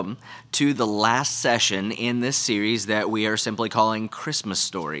to the last session in this series that we are simply calling Christmas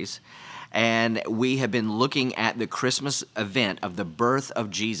Stories. And we have been looking at the Christmas event of the birth of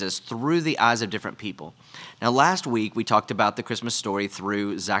Jesus through the eyes of different people. Now, last week we talked about the Christmas story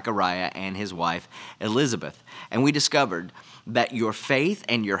through Zechariah and his wife Elizabeth. And we discovered that your faith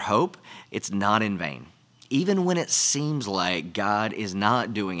and your hope, it's not in vain. Even when it seems like God is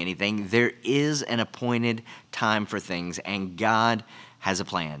not doing anything, there is an appointed time for things, and God has a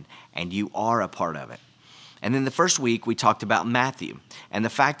plan, and you are a part of it. And then the first week, we talked about Matthew and the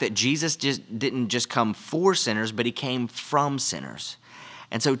fact that Jesus didn't just come for sinners, but he came from sinners.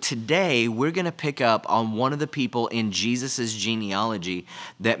 And so today, we're going to pick up on one of the people in Jesus' genealogy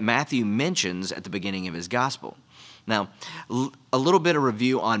that Matthew mentions at the beginning of his gospel. Now, a little bit of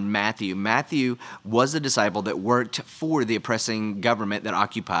review on Matthew. Matthew was a disciple that worked for the oppressing government that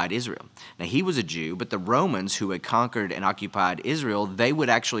occupied Israel. Now, he was a Jew, but the Romans who had conquered and occupied Israel, they would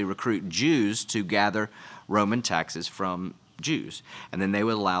actually recruit Jews to gather Roman taxes from Jews. And then they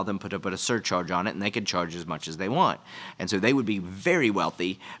would allow them to put a surcharge on it, and they could charge as much as they want. And so they would be very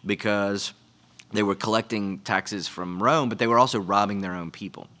wealthy because they were collecting taxes from Rome, but they were also robbing their own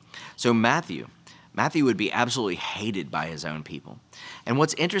people. So Matthew would be absolutely hated by his own people. And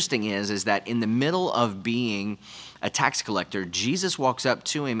what's interesting is that in the middle of being a tax collector, Jesus walks up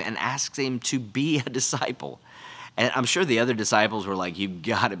to him and asks him to be a disciple. And I'm sure the other disciples were like, "You've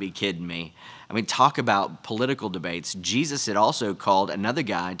got to be kidding me." I mean, talk about political debates. Jesus had also called another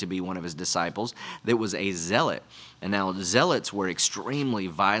guy to be one of his disciples that was a zealot. And now zealots were extremely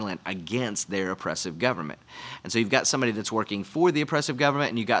violent against their oppressive government. And so you've got somebody that's working for the oppressive government,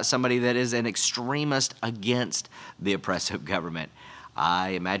 and you've got somebody that is an extremist against the oppressive government. I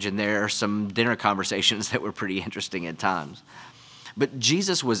imagine there are some dinner conversations that were pretty interesting at times. But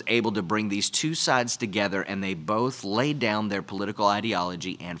Jesus was able to bring these two sides together, and they both laid down their political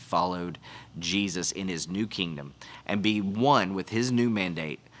ideology and followed Jesus in his new kingdom and be one with his new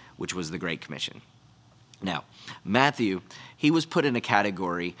mandate, which was the Great Commission. Now, Matthew, he was put in a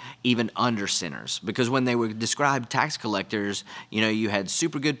category even under sinners, because when they were described tax collectors, you had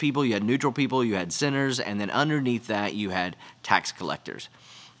super good people, you had neutral people, you had sinners, and then underneath that you had tax collectors.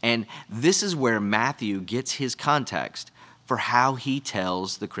 And this is where Matthew gets his context for how he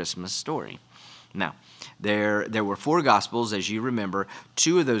tells the Christmas story. Now, there were 4 Gospels, as you remember.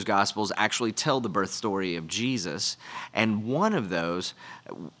 2 of those Gospels actually tell the birth story of Jesus, and one of those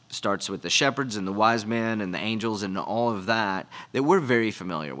starts with the shepherds and the wise men and the angels and all of that we're very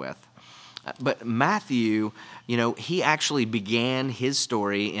familiar with. But Matthew, he actually began his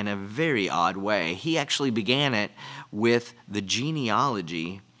story in a very odd way. He actually began it with the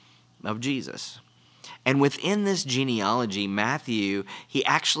genealogy of Jesus. And within this genealogy, Matthew, he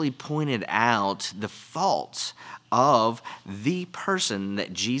actually pointed out the faults of the person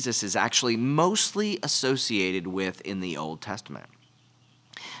that Jesus is actually mostly associated with in the Old Testament.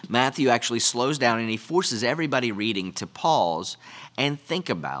 Matthew actually slows down and he forces everybody reading to pause and think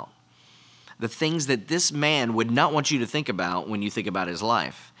about the things that this man would not want you to think about when you think about his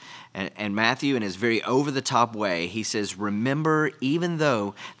life. And Matthew, in his very over-the-top way, he says, remember, even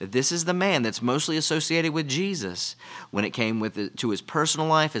though that this is the man that's mostly associated with Jesus, when it came to his personal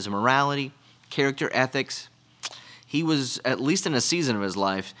life, his morality, character, ethics, he was, at least in a season of his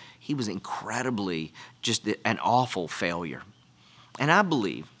life, he was incredibly just an awful failure. And I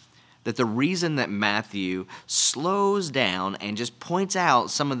believe that the reason that Matthew slows down and just points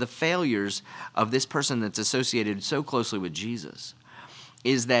out some of the failures of this person that's associated so closely with Jesus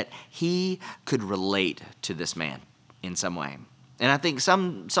is that he could relate to this man in some way. And I think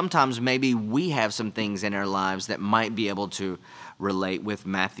sometimes maybe we have some things in our lives that might be able to relate with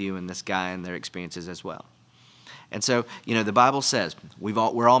Matthew and this guy and their experiences as well. And so, the Bible says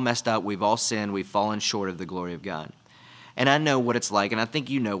we're all messed up, we've all sinned, we've fallen short of the glory of God. And I know what it's like, and I think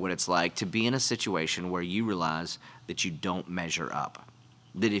you know what it's like to be in a situation where you realize that you don't measure up.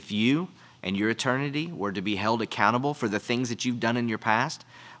 That if you and your eternity were to be held accountable for the things that you've done in your past,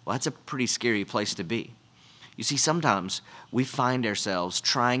 well, that's a pretty scary place to be. You see, sometimes we find ourselves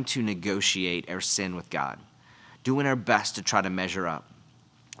trying to negotiate our sin with God, doing our best to try to measure up.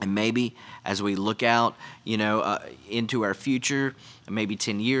 And maybe as we look out, into our future, maybe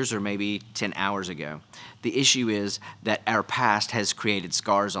 10 years or maybe 10 hours ago, the issue is that our past has created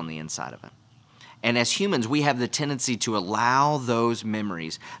scars on the inside of it. And as humans, we have the tendency to allow those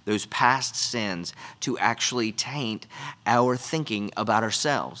memories, those past sins, to actually taint our thinking about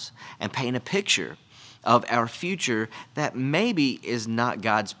ourselves and paint a picture of our future that maybe is not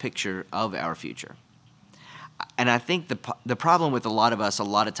God's picture of our future. And I think the problem with a lot of us a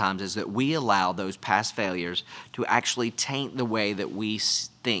lot of times is that we allow those past failures to actually taint the way that we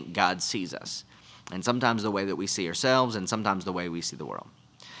think God sees us. And sometimes the way that we see ourselves, and sometimes the way we see the world.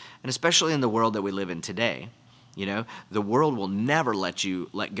 And especially in the world that we live in today, the world will never let you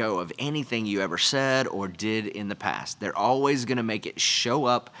let go of anything you ever said or did in the past. They're always going to make it show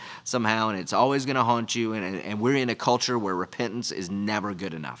up somehow, and it's always going to haunt you. And we're in a culture where repentance is never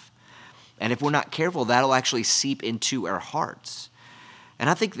good enough. And if we're not careful, that'll actually seep into our hearts. And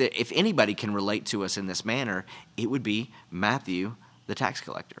I think that if anybody can relate to us in this manner, it would be Matthew, the tax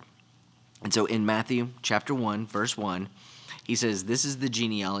collector. And so in Matthew chapter 1, verse 1, he says, "This is the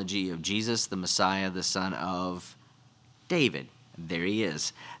genealogy of Jesus, the Messiah, the son of David." There he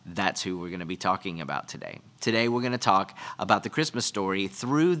is. That's who we're going to be talking about today. Today we're going to talk about the Christmas story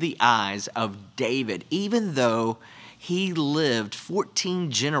through the eyes of David, even though he lived 14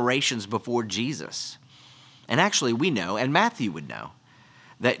 generations before Jesus. And actually we know, and Matthew would know,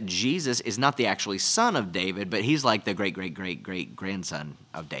 that Jesus is not the actually son of David, but he's like the great-great-great-great-grandson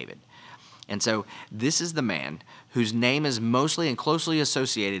of David. And so this is the man whose name is mostly and closely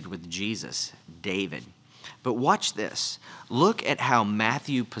associated with Jesus, David. But watch this. Look at how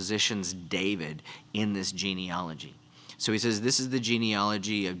Matthew positions David in this genealogy. So he says, this is the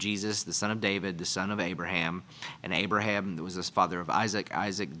genealogy of Jesus, the son of David, the son of Abraham. And Abraham was the father of Isaac,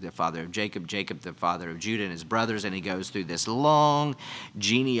 Isaac the father of Jacob, Jacob the father of Judah and his brothers. And he goes through this long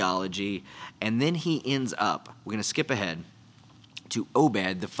genealogy. And then he ends up, we're going to skip ahead, to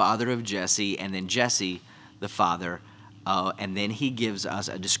Obed, the father of Jesse, and then Jesse, the father, and then he gives us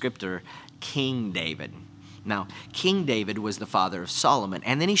a descriptor, King David. Now, King David was the father of Solomon,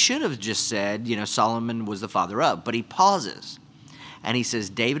 and then he should have just said, Solomon was the father of, but he pauses, and he says,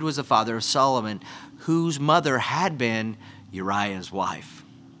 David was the father of Solomon, whose mother had been Uriah's wife.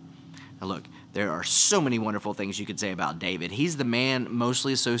 Now look, there are so many wonderful things you could say about David. He's the man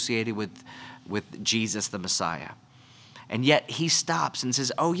mostly associated with Jesus, the Messiah. And yet he stops and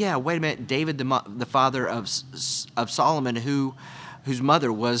says, oh yeah, wait a minute, David, the father of Solomon, whose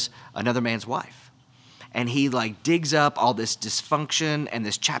mother was another man's wife. And he digs up all this dysfunction and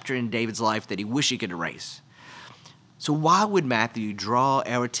this chapter in David's life that he wish he could erase. So why would Matthew draw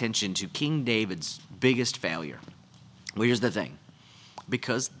our attention to King David's biggest failure? Well, here's the thing.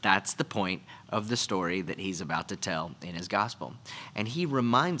 Because that's the point of the story that he's about to tell in his gospel. And he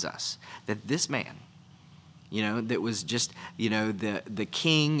reminds us that this man, that was just, the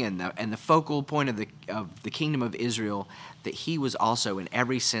king and the focal point of the kingdom of Israel, that he was also, in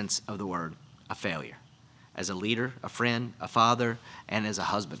every sense of the word, a failure. As a leader, a friend, a father, and as a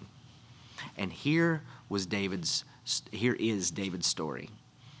husband. And here is David's story.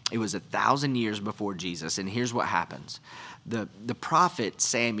 It was 1,000 years before Jesus, and here's what happens. The prophet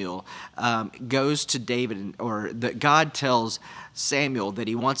Samuel goes to David, God tells Samuel that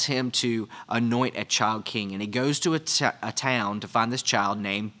he wants him to anoint a child king, and he goes to a town to find this child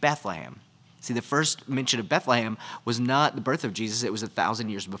named Bethlehem. See, the first mention of Bethlehem was not the birth of Jesus, it was 1,000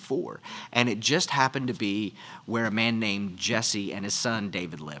 years before. And it just happened to be where a man named Jesse and his son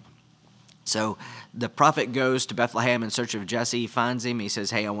David lived. So the prophet goes to Bethlehem in search of Jesse. He finds him. He says,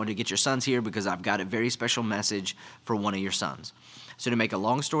 hey, I want to get your sons here because I've got a very special message for one of your sons. So to make a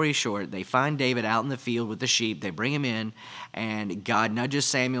long story short, they find David out in the field with the sheep. They bring him in, and God nudges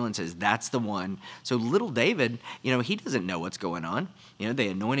Samuel and says, that's the one. So little David, he doesn't know what's going on. They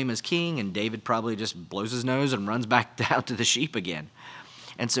anoint him as king, and David probably just blows his nose and runs back down to the sheep again.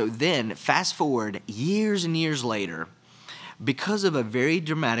 And so then, fast forward years and years later, because of a very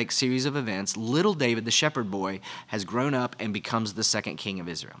dramatic series of events, little David, the shepherd boy, has grown up and becomes the second king of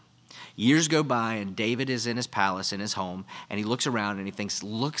Israel. Years go by, and David is in his palace, in his home, and he looks around and he thinks,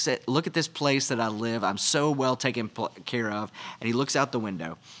 look at this place that I live. I'm so well taken care of. And he looks out the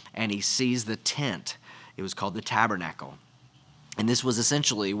window, and he sees the tent. It was called the tabernacle. And this was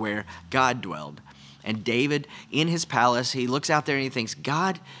essentially where God dwelled. And David, in his palace, he looks out there and he thinks,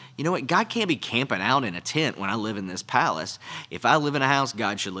 God, you know what? God can't be camping out in a tent when I live in this palace. If I live in a house,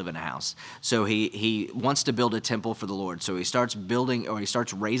 God should live in a house. So he wants to build a temple for the Lord. So he starts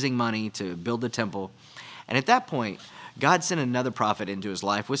raising money to build the temple. And at that point, God sent another prophet into his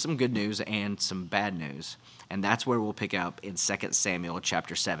life with some good news and some bad news. And that's where we'll pick up in 2 Samuel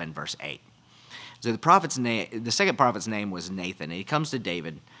chapter 7, verse 8. So the second prophet's name was Nathan. And he comes to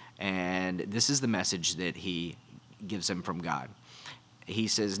David, and this is the message that he gives him from God. He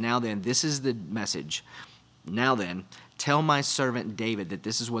says, now then, this is the message. Now then, tell my servant David that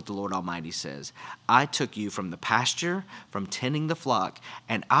this is what the Lord Almighty says. I took you from the pasture, from tending the flock,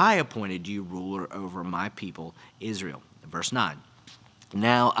 and I appointed you ruler over my people, Israel. Verse 9.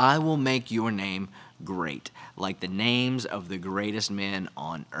 Now I will make your name great, like the names of the greatest men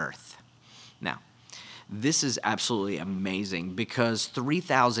on earth. Now, this is absolutely amazing because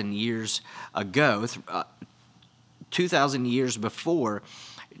 3,000 years ago, 2,000 years before,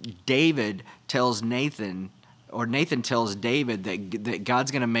 David tells Nathan, or Nathan tells David that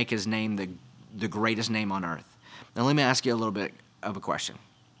God's going to make his name the greatest name on earth. Now, let me ask you a little bit of a question.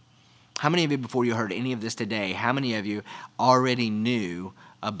 How many of you, before you heard any of this today, how many of you already knew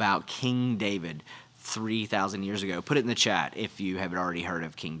about King David 3,000 years ago? Put it in the chat if you haven't already heard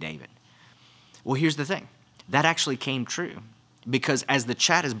of King David. Well, here's the thing. That actually came true because as the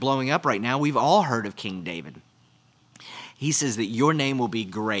chat is blowing up right now, we've all heard of King David. He says that your name will be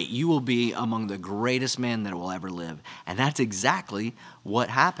great. You will be among the greatest men that will ever live. And that's exactly what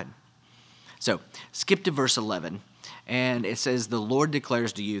happened. So skip to verse 11. And it says, the Lord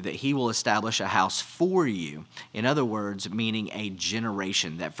declares to you that he will establish a house for you. In other words, meaning a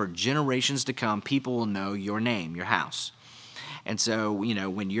generation, that for generations to come, people will know your name, your house. And so,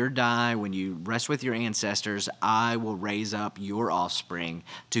 when you die, when you rest with your ancestors, I will raise up your offspring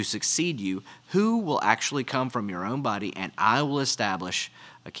to succeed you, who will actually come from your own body, and I will establish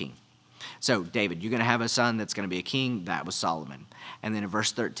a king. So, David, you're going to have a son that's going to be a king. That was Solomon. And then in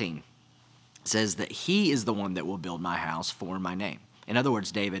verse 13, it says that he is the one that will build my house for my name. In other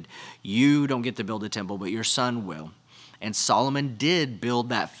words, David, you don't get to build a temple, but your son will. And Solomon did build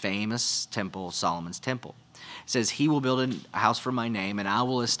that famous temple, Solomon's temple. It says, he will build a house for my name, and I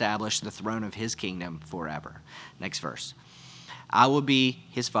will establish the throne of his kingdom forever. Next verse. I will be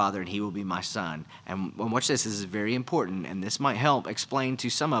his father, and he will be my son. And watch this. This is very important, and this might help explain to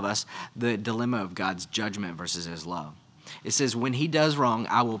some of us the dilemma of God's judgment versus his love. It says, when he does wrong,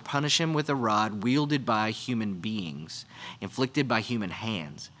 I will punish him with a rod wielded by human beings, inflicted by human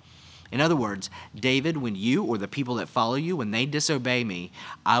hands. In other words, David, when you or the people that follow you, when they disobey me,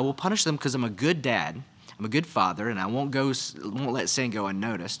 I will punish them because I'm a good dad. I'm a good father, and I won't let sin go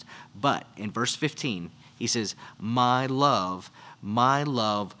unnoticed. But in verse 15, he says, my love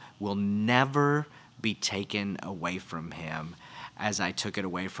will never be taken away from him as I took it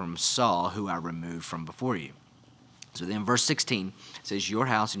away from Saul, who I removed from before you. So then verse 16 says, your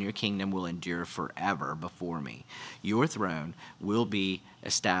house and your kingdom will endure forever before me. Your throne will be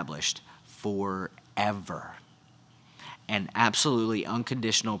established forever. An absolutely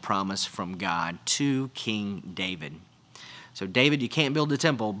unconditional promise from God to King David. So David, you can't build a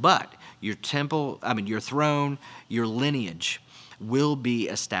temple, but your throne, your lineage will be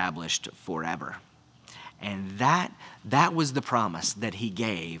established forever. And that was the promise that he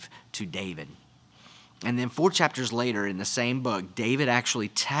gave to David. And then 4 chapters later in the same book, David actually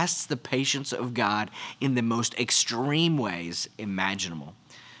tests the patience of God in the most extreme ways imaginable.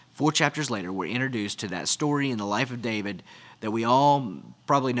 4 chapters later, we're introduced to that story in the life of David that we all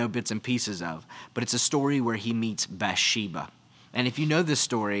probably know bits and pieces of, but it's a story where he meets Bathsheba. And if you know this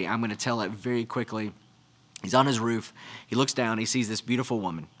story, I'm going to tell it very quickly. He's on his roof. He looks down. He sees this beautiful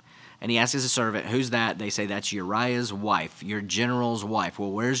woman. And he asks his servant, who's that? They say, that's Uriah's wife, your general's wife.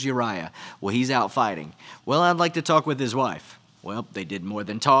 Well, where's Uriah? Well, he's out fighting. Well, I'd like to talk with his wife. Well, they did more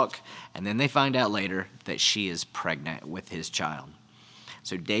than talk. And then they find out later that she is pregnant with his child.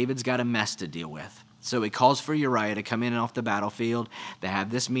 So David's got a mess to deal with. So he calls for Uriah to come in off the battlefield. They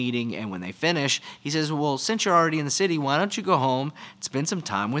have this meeting, and when they finish, he says, well, since you're already in the city, why don't you go home and spend some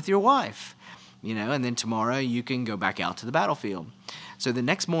time with your wife? And then tomorrow you can go back out to the battlefield. So the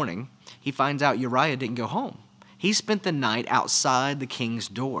next morning, he finds out Uriah didn't go home. He spent the night outside the king's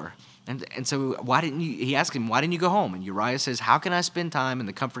door. And so he asked him, why didn't you go home? And Uriah says, how can I spend time in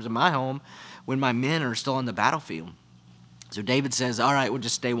the comfort of my home when my men are still on the battlefield? So David says, all right, we'll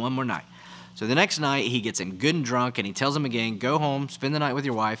just stay one more night. So the next night, he gets him good and drunk, and he tells him again, go home, spend the night with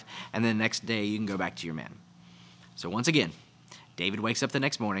your wife, and then the next day you can go back to your men. So once again, David wakes up the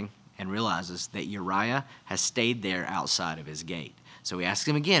next morning and realizes that Uriah has stayed there outside of his gate. So he asks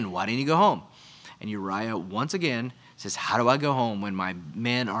him again, why didn't you go home? And Uriah once again says, how do I go home when my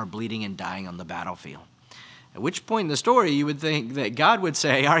men are bleeding and dying on the battlefield? At which point in the story, you would think that God would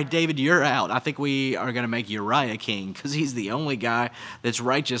say, all right, David, you're out. I think we are going to make Uriah king because he's the only guy that's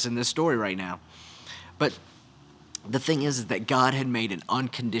righteous in this story right now. But the thing is that God had made an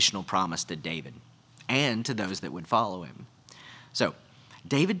unconditional promise to David and to those that would follow him. So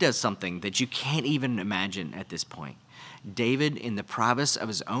David does something that you can't even imagine at this point. David, in the privacy of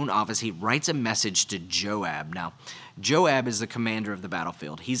his own office, he writes a message to Joab. Now, Joab is the commander of the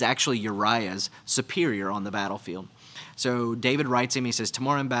battlefield. He's actually Uriah's superior on the battlefield. So David writes him, he says,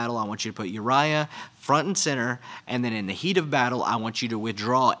 tomorrow in battle, I want you to put Uriah front and center, and then in the heat of battle, I want you to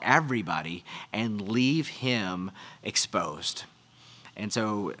withdraw everybody and leave him exposed. And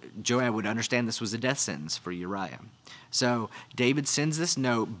so Joab would understand this was a death sentence for Uriah. So David sends this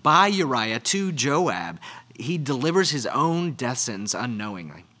note by Uriah to Joab. He delivers his own death sentence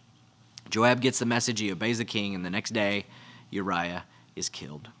unknowingly. Joab gets the message, he obeys the king, and the next day Uriah is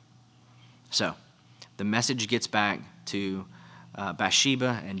killed. So the message gets back to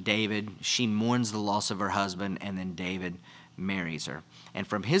Bathsheba and David. She mourns the loss of her husband, and then David marries her. And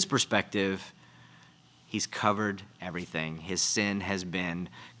from his perspective, he's covered everything. His sin has been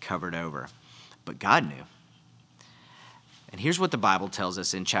covered over. But God knew. And here's what the Bible tells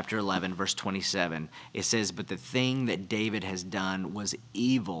us in chapter 11, verse 27. It says, "But the thing that David has done was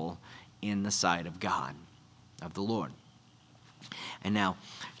evil in the sight of God," of the Lord. And now,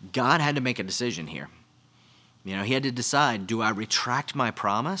 God had to make a decision here. He had to decide, do I retract my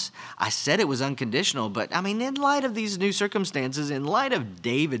promise? I said it was unconditional, but in light of these new circumstances, in light of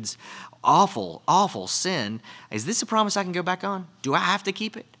David's awful, awful sin, is this a promise I can go back on? Do I have to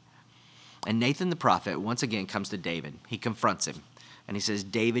keep it? And Nathan the prophet once again comes to David. He confronts him. And he says,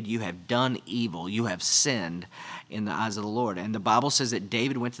 "David, you have done evil. You have sinned in the eyes of the Lord." And the Bible says that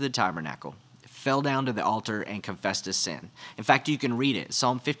David went to the tabernacle, fell down to the altar, and confessed his sin. In fact, you can read it.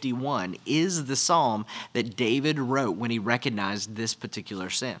 Psalm 51 is the psalm that David wrote when he recognized this particular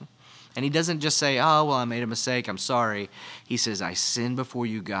sin. And he doesn't just say, "Oh, well, I made a mistake. I'm sorry." He says, "I sin before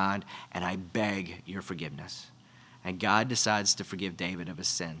you, God, and I beg your forgiveness." And God decides to forgive David of his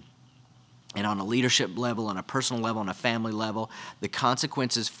sin. And on a leadership level, on a personal level, on a family level, the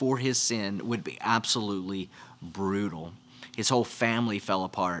consequences for his sin would be absolutely brutal. His whole family fell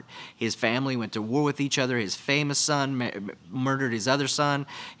apart. His family went to war with each other. His famous son murdered his other son.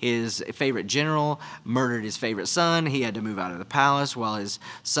 His favorite general murdered his favorite son. He had to move out of the palace while his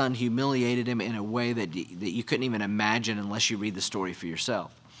son humiliated him in a way that you couldn't even imagine unless you read the story for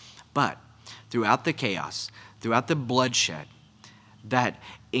yourself. But throughout the chaos, throughout the bloodshed, that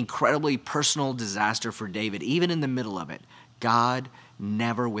incredibly personal disaster for David, even in the middle of it, God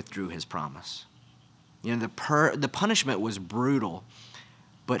never withdrew his promise. The punishment was brutal,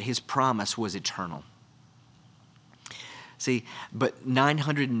 but his promise was eternal. See, but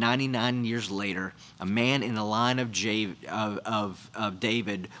 999 years later, a man in the line of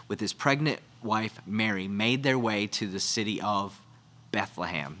David with his pregnant wife Mary made their way to the city of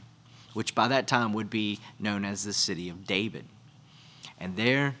Bethlehem, which by that time would be known as the city of David. And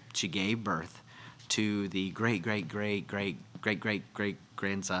there she gave birth to the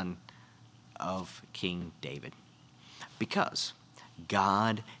great-great-great-great-great-great-grandson of King David. Because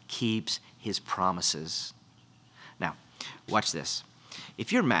God keeps his promises. Now, watch this.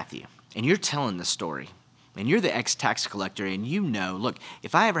 If you're Matthew and you're telling the story, and you're the ex-tax collector, and look,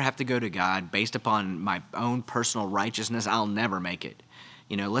 if I ever have to go to God based upon my own personal righteousness, I'll never make it.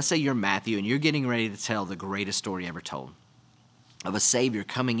 Let's say you're Matthew and you're getting ready to tell the greatest story ever told, of a Savior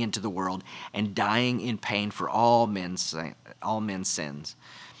coming into the world and dying in pain for all men's sins,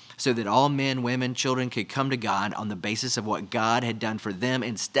 so that all men, women, children could come to God on the basis of what God had done for them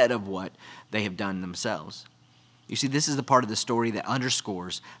instead of what they have done themselves. You see, this is the part of the story that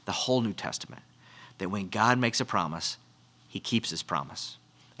underscores the whole New Testament, that when God makes a promise, he keeps his promise.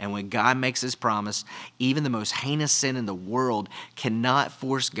 And when God makes his promise, even the most heinous sin in the world cannot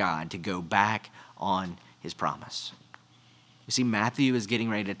force God to go back on his promise. You see, Matthew is getting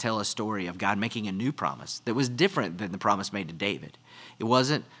ready to tell a story of God making a new promise that was different than the promise made to David. It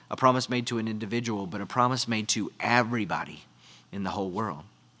wasn't a promise made to an individual, but a promise made to everybody in the whole world.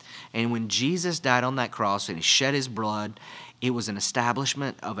 And when Jesus died on that cross and he shed his blood, it was an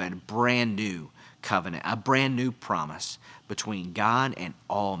establishment of a brand new covenant, a brand new promise between God and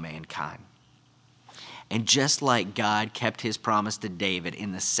all mankind. And just like God kept his promise to David,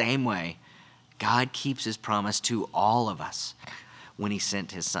 in the same way, God keeps his promise to all of us when he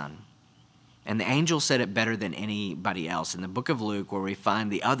sent his son. And the angel said it better than anybody else. In the book of Luke, where we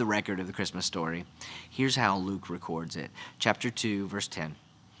find the other record of the Christmas story, here's how Luke records it. Chapter 2, verse 10.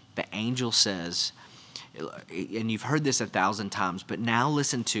 The angel says, and you've heard this 1,000 times, but now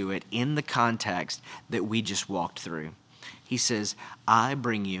listen to it in the context that we just walked through. He says, "I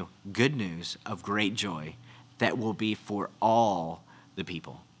bring you good news of great joy that will be for all the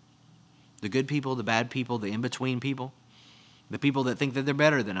people." The good people, the bad people, the in-between people, the people that think that they're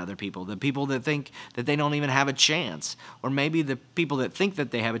better than other people, the people that think that they don't even have a chance, or maybe the people that think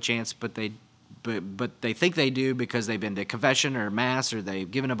that they have a chance, but they think they do because they've been to confession or mass, or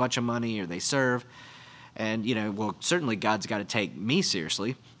they've given a bunch of money, or they serve. And, well, certainly God's got to take me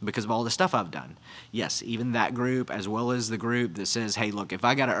seriously because of all the stuff I've done. Yes, even that group, as well as the group that says, hey, look, if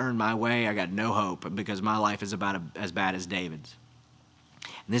I got to earn my way, I got no hope because my life is about as bad as David's.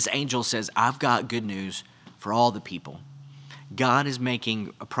 And this angel says, I've got good news for all the people. God is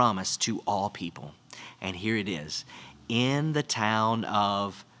making a promise to all people. And here it is. In the town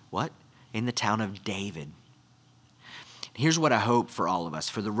of what? In the town of David. Here's what I hope for all of us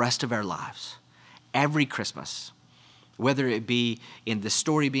for the rest of our lives. Every Christmas, whether it be in the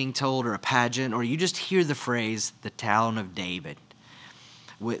story being told or a pageant, or you just hear the phrase, the town of David,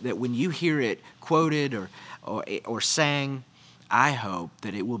 that when you hear it quoted or sang, I hope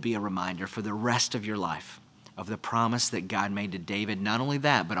that it will be a reminder for the rest of your life of the promise that God made to David. Not only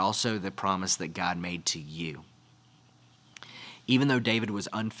that, but also the promise that God made to you. Even though David was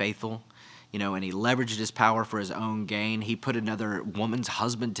unfaithful, and he leveraged his power for his own gain, he put another woman's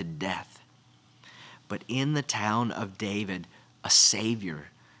husband to death. But in the town of David, a Savior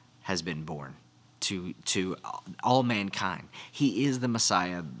has been born to all mankind. He is the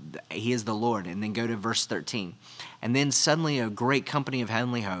Messiah. He is the Lord. And then go to verse 13. And then suddenly a great company of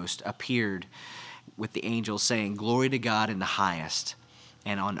heavenly hosts appeared with the angels saying, "Glory to God in the highest,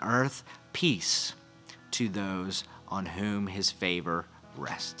 and on earth peace to those on whom his favor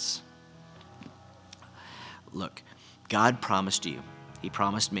rests." Look, God promised you, he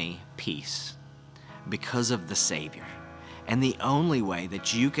promised me peace because of the Savior. And the only way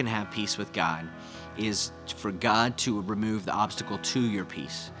that you can have peace with God is for God to remove the obstacle to your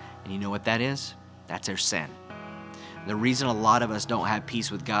peace. And you know what that is? That's our sin. The reason a lot of us don't have peace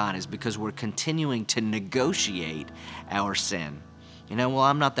with God is because we're continuing to negotiate our sin. Well,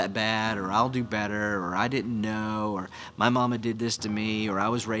 I'm not that bad, or I'll do better, or I didn't know, or my mama did this to me, or I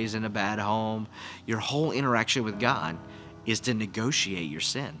was raised in a bad home. Your whole interaction with God is to negotiate your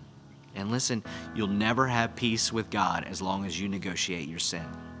sin. And listen, you'll never have peace with God as long as you negotiate your sin.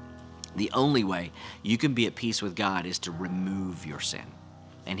 The only way you can be at peace with God is to remove your sin.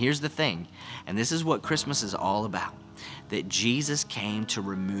 And here's the thing, and this is what Christmas is all about, that Jesus came to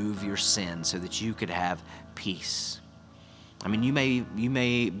remove your sin so that you could have peace. You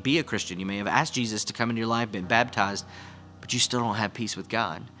may be a Christian. You may have asked Jesus to come into your life, been baptized, but you still don't have peace with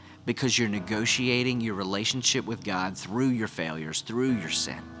God because you're negotiating your relationship with God through your failures, through your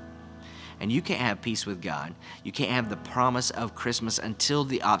sin. And you can't have peace with God. You can't have the promise of Christmas until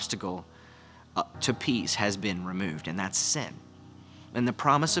the obstacle to peace has been removed, and that's sin. And the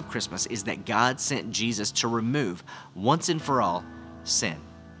promise of Christmas is that God sent Jesus to remove once and for all sin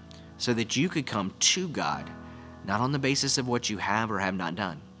so that you could come to God, not on the basis of what you have or have not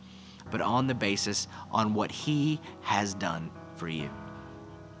done, but on the basis on what he has done for you.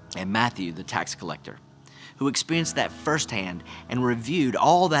 And Matthew, the tax collector, who experienced that firsthand and reviewed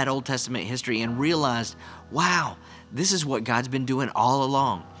all that Old Testament history and realized, wow, this is what God's been doing all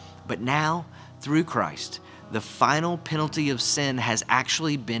along. But now, through Christ, the final penalty of sin has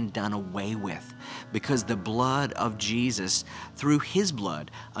actually been done away with because the blood of Jesus, through his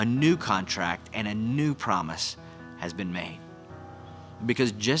blood, a new contract and a new promise has been made.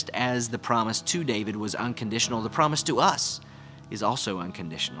 Because just as the promise to David was unconditional, the promise to us is also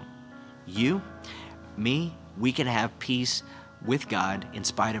unconditional. You, me, we can have peace with God in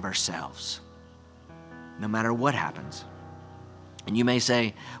spite of ourselves, no matter what happens. And you may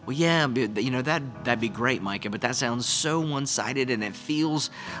say, well, yeah, that'd be great, Micah, but that sounds so one-sided and it feels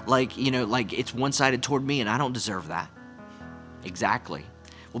like it's one-sided toward me and I don't deserve that. Exactly.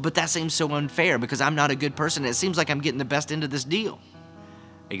 Well, but that seems so unfair because I'm not a good person. It seems like I'm getting the best end of this deal.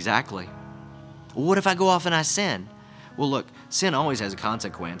 Exactly. Well, what if I go off and I sin? Well, look, sin always has a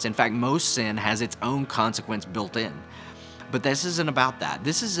consequence. In fact, most sin has its own consequence built in. But this isn't about that.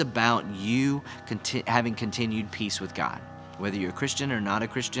 This is about you having continued peace with God. Whether you're a Christian or not a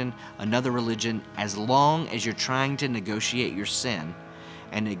Christian, another religion, as long as you're trying to negotiate your sin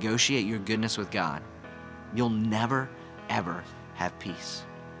and negotiate your goodness with God, you'll never, ever have peace.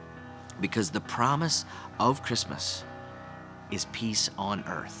 Because the promise of Christmas is peace on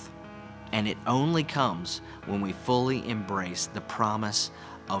earth. And it only comes when we fully embrace the promise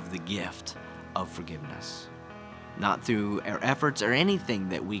of the gift of forgiveness. Not through our efforts or anything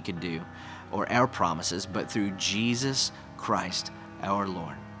that we could do or our promises, but through Jesus Christ our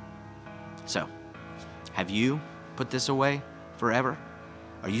Lord. So, have you put this away forever?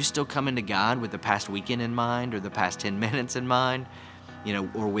 Are you still coming to God with the past weekend in mind or the past 10 minutes in mind?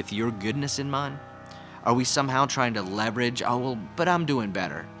 Or with your goodness in mind? Are we somehow trying to leverage, but I'm doing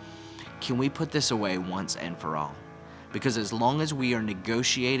better? Can we put this away once and for all? Because as long as we are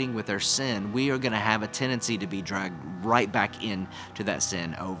negotiating with our sin, we are going to have a tendency to be dragged right back into that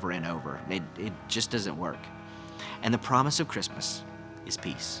sin over and over. It just doesn't work. And the promise of Christmas is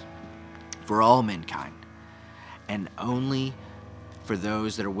peace for all mankind, and only for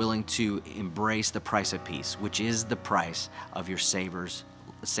those that are willing to embrace the price of peace, which is the price of your Savior's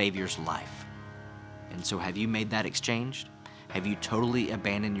life. And so have you made that exchange? Have you totally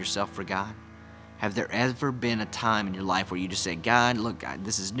abandoned yourself for God? Have there ever been a time in your life where you just said, God, look, God,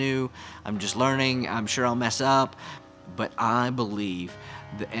 this is new. I'm just learning. I'm sure I'll mess up. But I believe,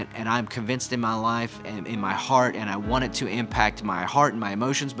 and I'm convinced in my life and in my heart, and I want it to impact my heart and my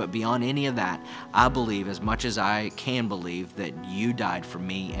emotions. But beyond any of that, I believe as much as I can believe that you died for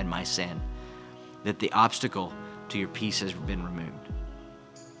me and my sin, that the obstacle to your peace has been removed.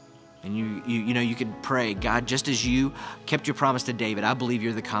 And you could pray, God, just as you kept your promise to David, I believe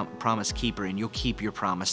you're the promise keeper, and you'll keep your promise